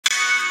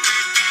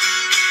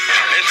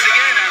missed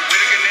again, and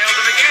Whittaker nailed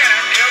him again,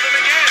 and nailed him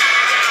again.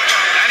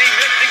 And he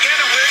missed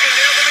again, and Whittaker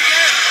nailed him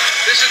again.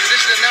 This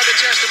is another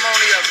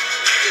testimony of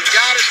if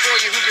God is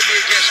for you, who can be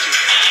against you?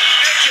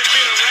 This could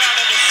be the round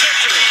of the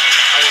century.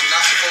 I was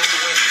not supposed to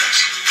win this.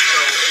 So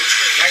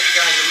now you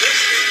guys are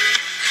listening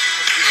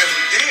because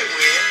we did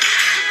win,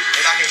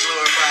 and I can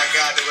glorify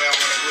God the way I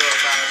want to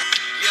glorify Him.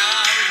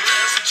 God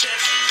bless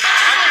Texas.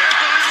 I can't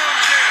believe what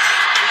I'm saying.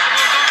 It's the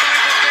most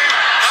unbelievable thing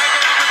I've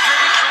ever been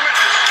privileged to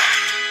witness.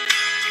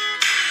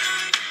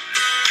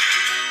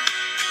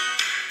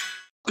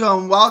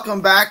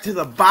 Welcome back to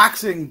the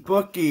Boxing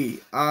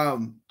Bookie.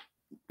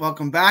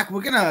 Welcome back.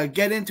 We're gonna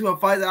get into a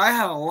fight that I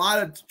had a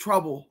lot of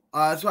trouble.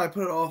 That's why I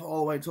put it off all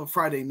the way until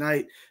Friday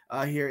night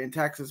here in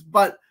Texas.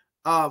 But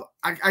I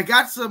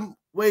got some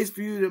ways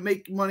for you to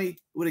make money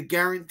with a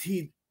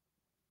guaranteed,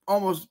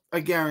 almost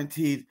a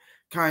guaranteed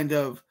kind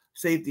of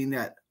safety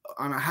net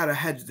on how to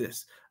hedge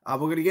this.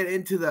 We're gonna get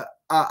into the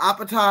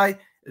Opetaia,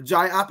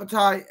 Jai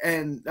Opetaia,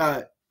 and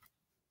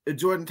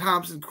Jordan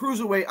Thompson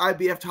Cruiserweight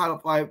IBF title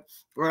fight.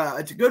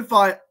 It's a good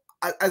fight.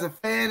 As a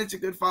fan, it's a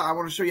good fight. I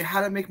want to show you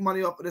how to make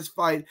money off of this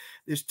fight.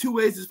 There's two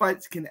ways this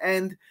fight can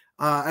end,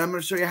 and I'm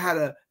going to show you how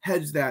to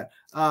hedge that.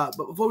 But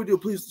before we do,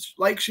 please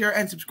like, share,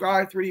 and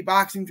subscribe. 3D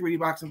Boxing, 3D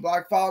Boxing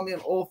Blog. Follow me on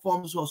all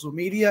forms of social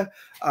media.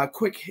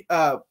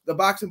 The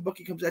Boxing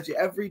Bookie comes at you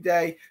every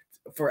day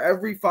for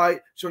every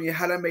fight, showing you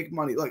how to make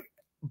money. Like,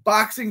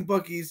 boxing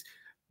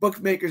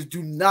bookmakers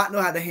do not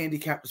know how to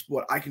handicap the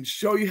sport. I can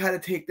show you how to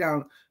take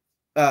down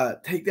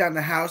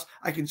the house.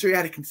 I can show you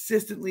how to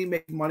consistently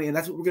make money, and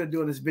that's what we're going to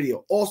do in this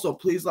video. Also,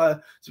 please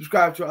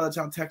subscribe to our other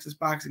channel, Texas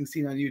Boxing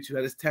Scene on YouTube.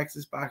 That is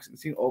Texas Boxing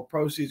Scene. All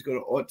proceeds go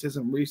to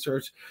autism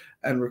research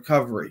and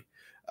recovery.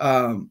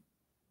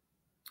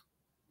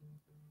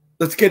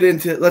 Let's get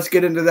into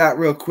that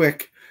real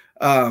quick.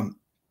 I'm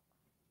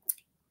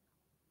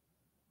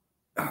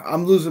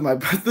losing my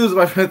breath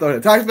on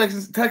it.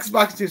 Texas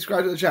Boxing Scene,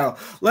 subscribe to the channel.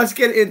 Let's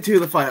get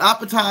into the fight.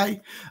 Opetaia,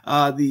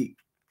 the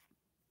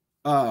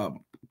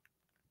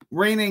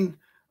reigning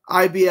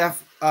IBF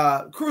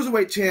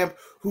Cruiserweight champ,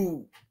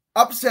 who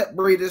upset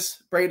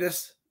Briedis,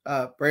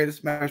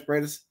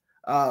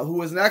 who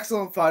was an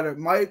excellent fighter,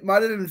 might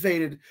have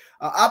invaded.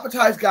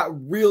 Opetaia's got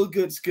real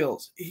good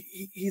skills.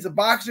 He's a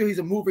boxer, he's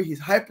a mover, he's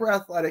hyper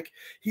athletic.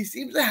 He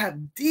seems to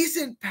have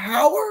decent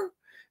power.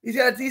 He's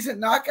got a decent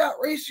knockout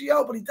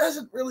ratio, but he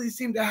doesn't really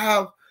seem to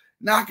have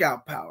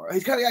knockout power.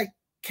 He's kind of like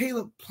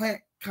Caleb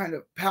Plant kind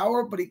of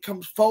power, but he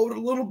comes forward a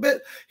little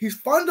bit. He's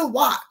fun to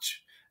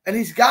watch. And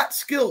he's got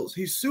skills.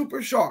 He's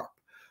super sharp,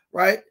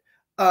 right?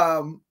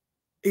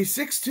 He's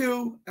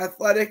 6'2",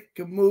 athletic,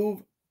 can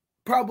move.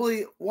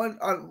 Probably 1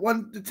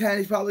 to 10.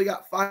 He's probably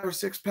got 5 or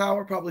 6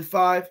 power, probably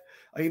 5.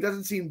 He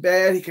doesn't seem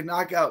bad. He can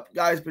knock out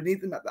guys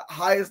beneath him at the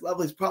highest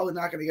level. He's probably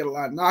not going to get a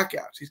lot of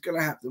knockouts. He's going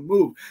to have to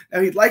move.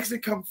 Now, he likes to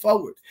come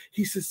forward.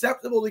 He's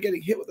susceptible to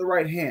getting hit with the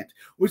right hand,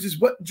 which is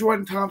what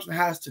Jordan Thompson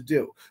has to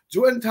do.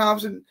 Jordan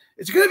Thompson,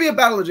 it's going to be a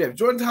battle of jabs.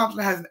 Jordan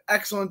Thompson has an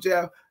excellent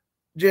jab.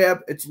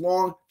 It's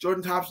long.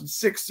 Jordan Thompson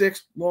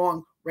 6'6",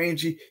 long,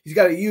 rangy. He's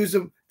got to use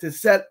them to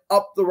set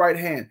up the right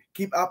hand.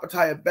 Keep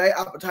Opetaia at bay.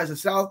 Opetaia's a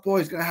southpaw.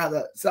 He's going to have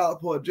that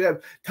southpaw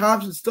jab.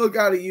 Thompson's still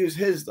got to use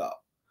his, though,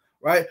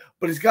 right?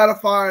 But he's got to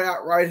fire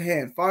that right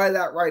hand. Fire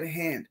that right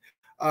hand.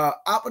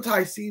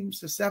 Opetaia seems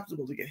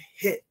susceptible to get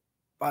hit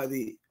by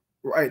the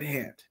right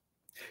hand.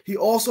 He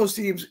also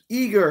seems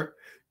eager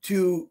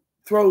to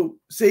throw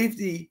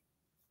safety,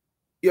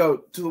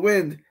 to the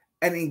wind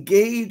and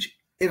engage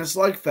in a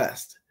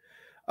slugfest.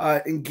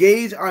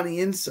 Engage on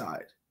the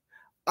inside.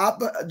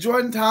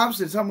 Jordan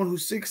Thompson, someone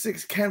who's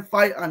 6'6", can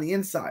fight on the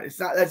inside. It's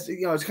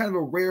kind of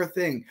a rare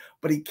thing,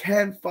 but he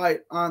can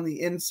fight on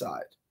the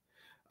inside.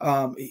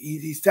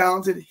 He's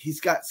talented.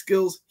 He's got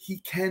skills. He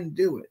can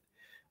do it.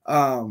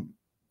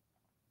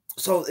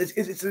 So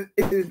it's an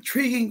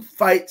intriguing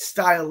fight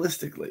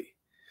stylistically.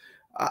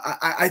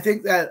 I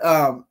think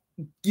that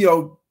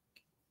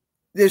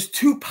there's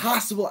two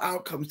possible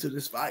outcomes to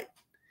this fight.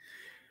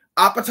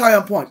 Opetaia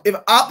on point. If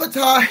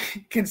Opetaia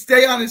can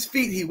stay on his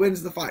feet, he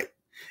wins the fight.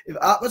 If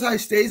Opetaia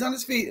stays on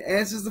his feet and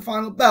answers the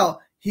final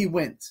bell, he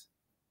wins.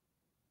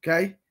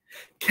 Okay?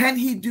 Can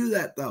he do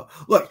that, though?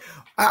 Look,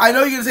 I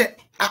know you're going to say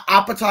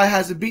Opetaia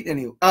hasn't beaten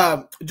anyone.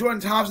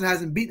 Jordan Thompson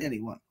hasn't beaten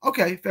anyone.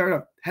 Okay, fair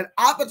enough. Had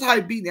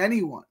Opetaia beaten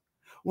anyone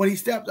when he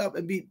stepped up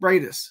and beat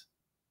Briedis?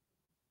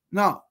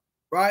 No.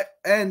 Right?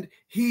 And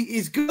he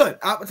is good.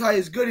 Opetaia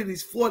is good and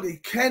he's flawed. He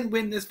can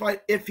win this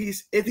fight. If he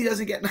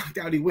doesn't get knocked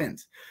out, he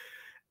wins.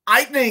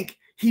 I think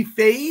he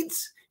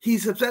fades.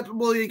 He's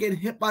susceptible to getting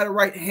hit by the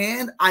right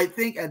hand. I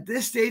think at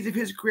this stage of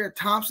his career,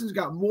 Thompson's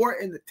got more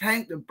in the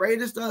tank than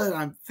Briedis does, and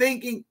I'm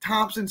thinking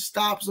Thompson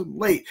stops him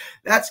late.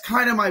 That's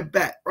kind of my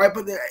bet, right?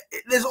 But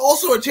there's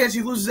also a chance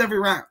he loses every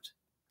round.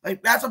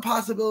 Like, that's a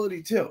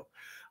possibility too.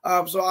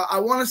 So I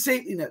want to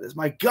safety net this.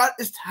 My gut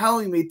is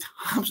telling me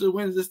Thompson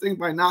wins this thing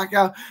by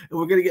knockout, and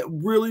we're going to get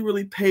really,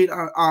 really paid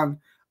on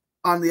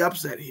the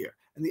upset here.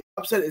 And the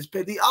upset is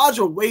paid. The odds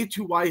are way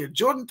too wide here.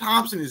 Jordan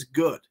Thompson is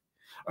good.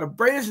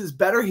 Briedis is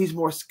better. He's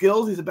more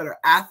skilled. He's a better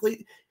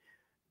athlete.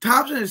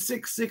 Thompson is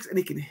 6'6", and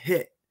he can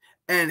hit.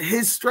 And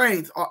his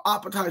strengths are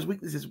Opetaia's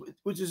weaknesses,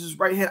 which is his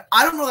right hand.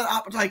 I don't know that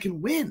Opetaia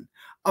can win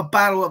a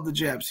battle of the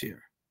jabs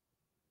here.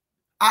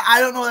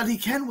 I don't know that he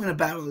can win a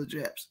battle of the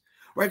jabs,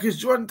 right? Because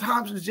Jordan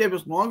Thompson's jab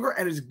is longer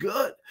and is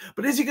good.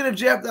 But is he going to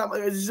jab that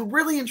much? It's a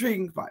really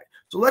intriguing fight.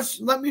 So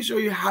let me show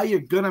you how you're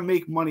going to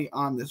make money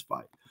on this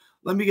fight.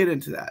 Let me get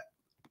into that.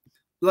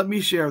 Let me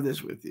share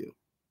this with you.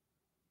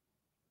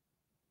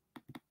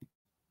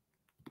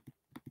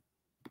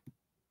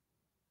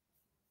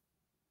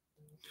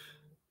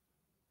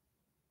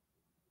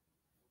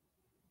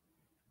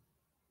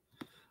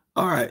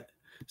 All right.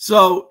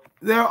 So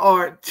there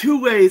are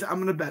two ways I'm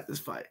going to bet this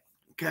fight,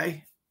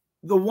 okay?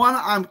 The one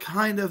I'm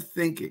kind of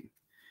thinking,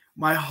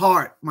 my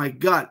heart, my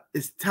gut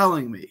is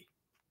telling me.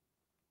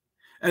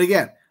 And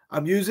again,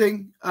 I'm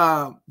using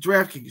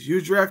DraftKings.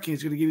 Use DraftKings.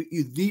 It's going to give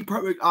you the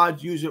perfect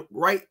odds. Use it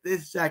right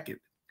this second,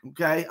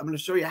 okay? I'm going to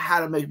show you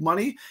how to make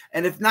money.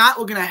 And if not,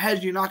 we're going to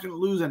hedge. You're not going to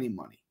lose any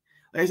money.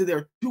 Like I said, there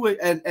are two ways.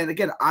 And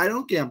again, I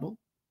don't gamble.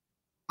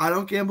 I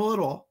don't gamble at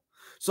all.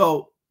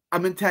 So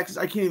I'm in Texas.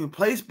 I can't even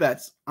place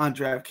bets on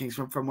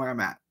DraftKings from where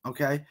I'm at,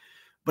 okay?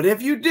 But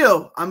if you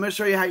do, I'm going to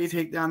show you how you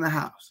take down the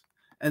house.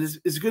 And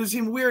it's going to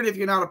seem weird if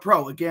you're not a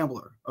pro, a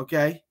gambler,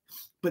 okay?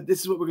 But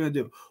this is what we're going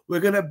to do. We're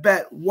going to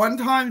bet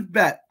one-time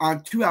bet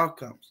on two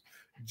outcomes.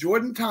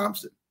 Jordan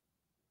Thompson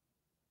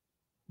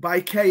by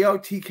KO,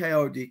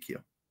 TKO, DQ.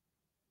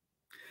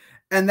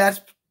 And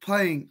that's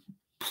playing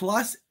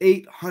plus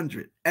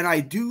 800. And I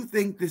do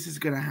think this is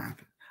going to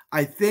happen.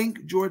 I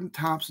think Jordan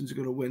Thompson's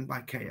going to win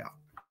by KO.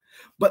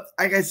 But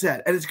like I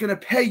said, and it's going to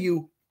pay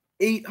you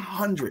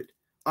 800.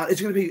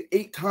 It's going to pay you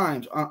 8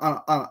 times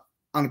on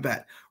a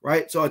bet,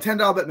 right? So a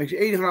 $10 bet makes you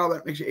 $800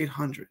 bet makes you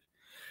 800.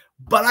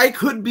 But I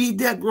could be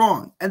dead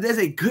wrong, and there's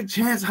a good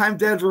chance I'm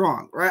dead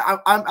wrong, right?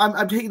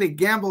 I'm taking a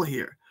gamble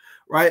here,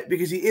 right?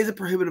 Because he is a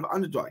prohibitive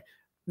underdog.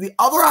 The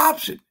other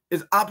option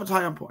is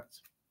Opetaia on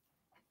points.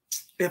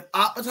 If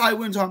Opetaia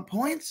wins on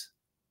points,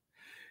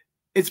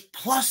 it's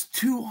plus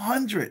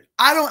 200.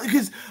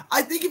 Because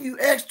I think if you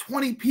ask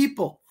 20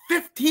 people,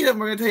 15 of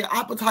them are going to tell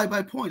you Opetaia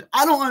by points.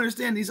 I don't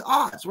understand these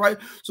odds, right?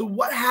 So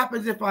what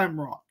happens if I'm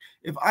wrong?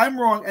 If I'm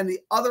wrong and the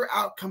other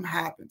outcome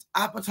happens,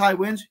 Opetaia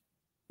wins,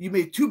 you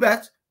made 2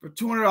 bets for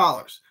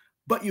 $200,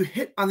 but you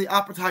hit on the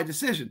Opetaia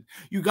decision.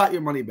 You got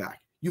your money back.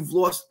 You've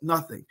lost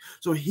nothing.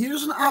 So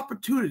here's an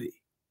opportunity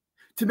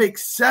to make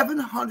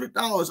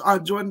 $700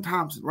 on Jordan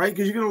Thompson, right?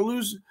 Because you're gonna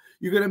lose.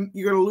 You're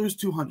gonna lose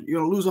 200.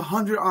 You're gonna lose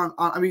 100 on.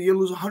 You're gonna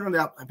lose 100 on the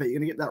Opetaia bet. You're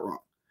gonna get that wrong,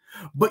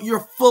 but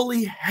you're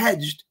fully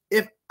hedged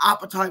if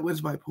Opetaia wins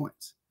by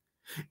points.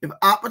 If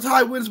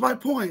Opetaia wins by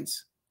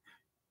points,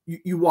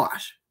 you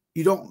wash.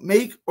 You don't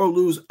make or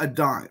lose a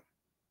dime.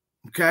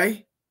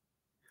 Okay.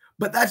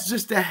 But that's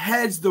just to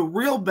hedge the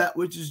real bet,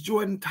 which is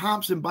Jordan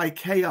Thompson by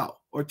KO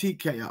or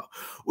TKO,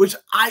 which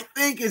I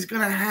think is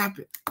going to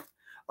happen.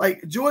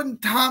 Like Jordan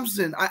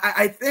Thompson,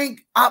 I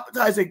think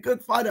Opetaia is a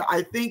good fighter.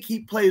 I think he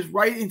plays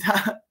right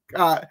into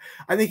I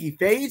think he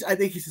fades. I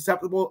think he's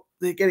susceptible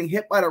to getting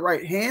hit by the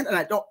right hand, and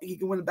I don't think he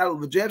can win the battle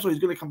of the jab, so he's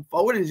going to come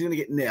forward and he's going to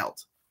get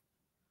nailed.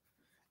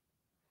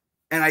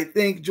 And I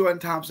think Jordan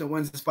Thompson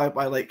wins this fight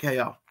by late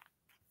KO.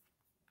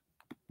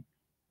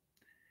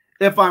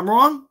 If I'm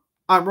wrong,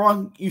 I'm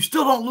wrong. You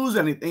still don't lose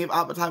anything if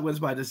Opetaia wins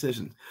by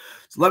decision.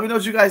 So let me know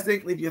what you guys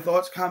think. Leave your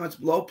thoughts, comments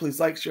below. Please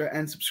like, share,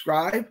 and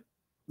subscribe.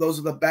 Those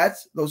are the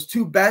bets. Those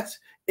 2 bets.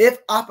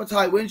 If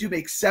Opetaia wins, you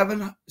make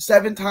seven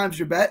times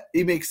your bet.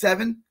 You make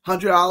 $700 on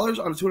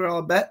a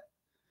 $200 bet.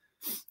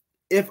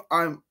 If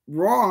I'm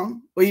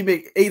wrong, well, you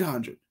make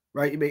 $800,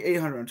 right? You make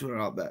 $800 on a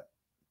 $200 bet.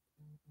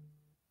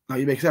 No,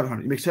 you make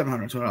 $700. You make $700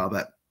 on a $200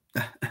 bet.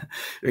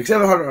 You make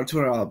 $700 on a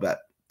 $200 bet.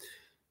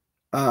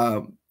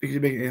 Because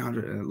you're making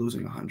 $800 and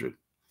losing $100.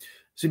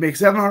 So you make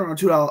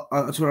 $700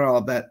 on a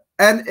 $200 bet.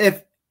 And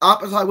if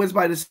Opetaia wins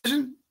by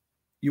decision,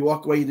 you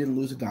walk away, you didn't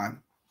lose a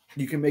dime.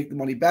 You can make the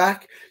money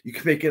back. You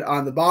can make it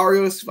on the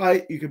Barrios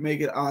fight. You can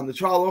make it on the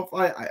Charlo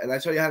fight. And I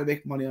show you how to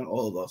make money on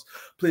all of those.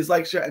 Please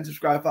like, share, and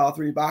subscribe. Follow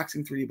 3D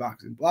Boxing, 3D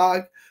Boxing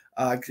blog.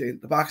 The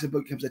boxing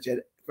book comes at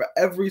you for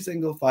every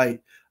single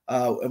fight.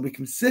 And we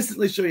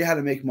consistently show you how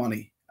to make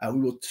money. We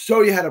will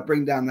show you how to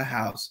bring down the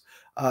house.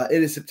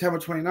 It is September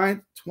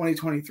 29th,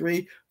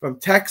 2023.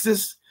 From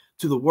Texas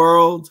to the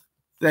world,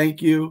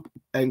 thank you,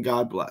 and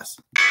God bless.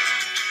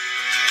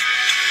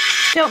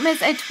 Don't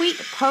miss a tweet,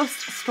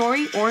 post,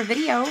 story, or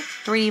video.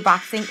 3D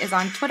Boxing is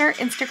on Twitter,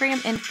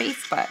 Instagram, and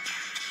Facebook.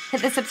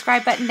 Hit the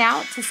subscribe button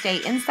now to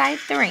stay inside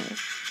the ring.